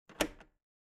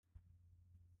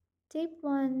Take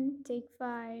one, take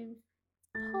five.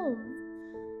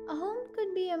 Home. A home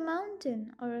could be a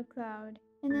mountain or a cloud,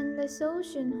 an endless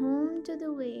ocean home to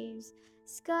the waves,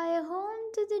 sky a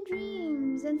home to the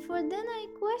dreams, and for then I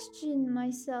question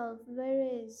myself, where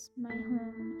is my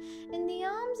home? In the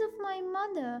arms of my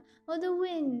mother, or the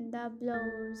wind that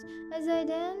blows, as I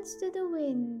dance to the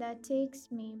wind that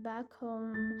takes me back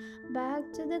home,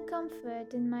 back to the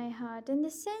comfort in my heart and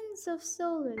the sense of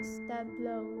solace that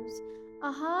blows.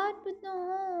 A heart with no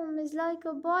home is like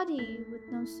a body with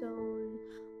no soul.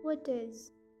 What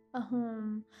is a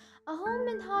home? A home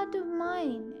and heart of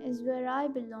mine is where I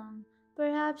belong.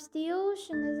 Perhaps the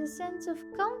ocean is a sense of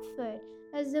comfort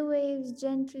as the waves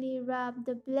gently wrap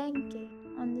the blanket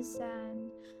on the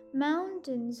sand.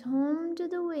 Mountains home to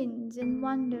the winds and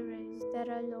wanderers that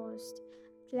are lost.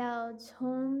 Clouds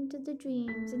home to the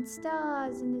dreams and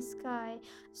stars in the sky.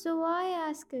 So I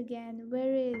ask again,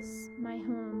 where is my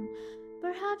home?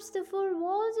 Perhaps the four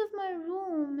walls of my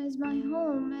room is my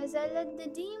home as I let the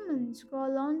demons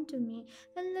crawl onto me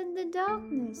and let the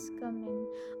darkness come in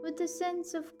with a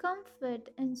sense of comfort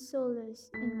and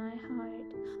solace in my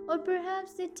heart. Or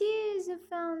perhaps the tears have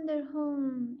found their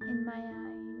home in my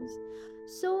eyes.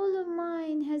 Soul of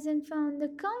mine hasn't found the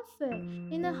comfort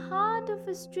in the heart of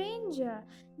a stranger.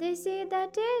 They say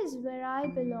that is where I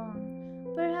belong.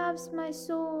 Perhaps my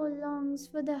soul longs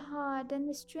for the heart and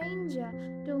the stranger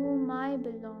to whom I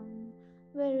belong.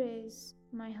 Where is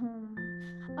my home?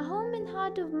 A home and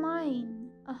heart of mine,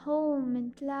 a home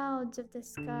in clouds of the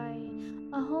sky,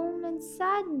 a home in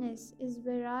sadness is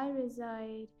where I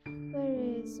reside.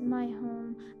 Where is my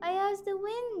home? I ask the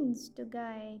winds to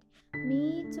guide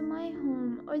me to my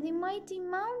home, or the mighty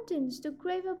mountains to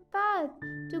crave a path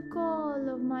to call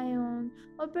of my own,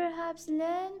 or perhaps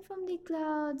learn from the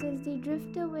clouds as they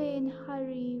drift away in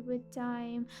hurry with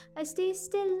time. I stay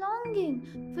still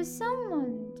longing for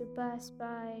someone to pass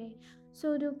by.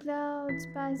 So do clouds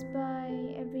pass by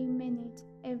every minute,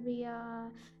 every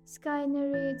hour. Sky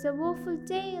narrates a woeful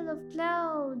tale of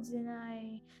clouds and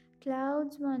I.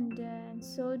 Clouds wonder, and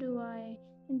so do I,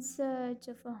 in search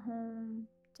of a home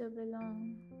to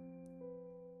belong.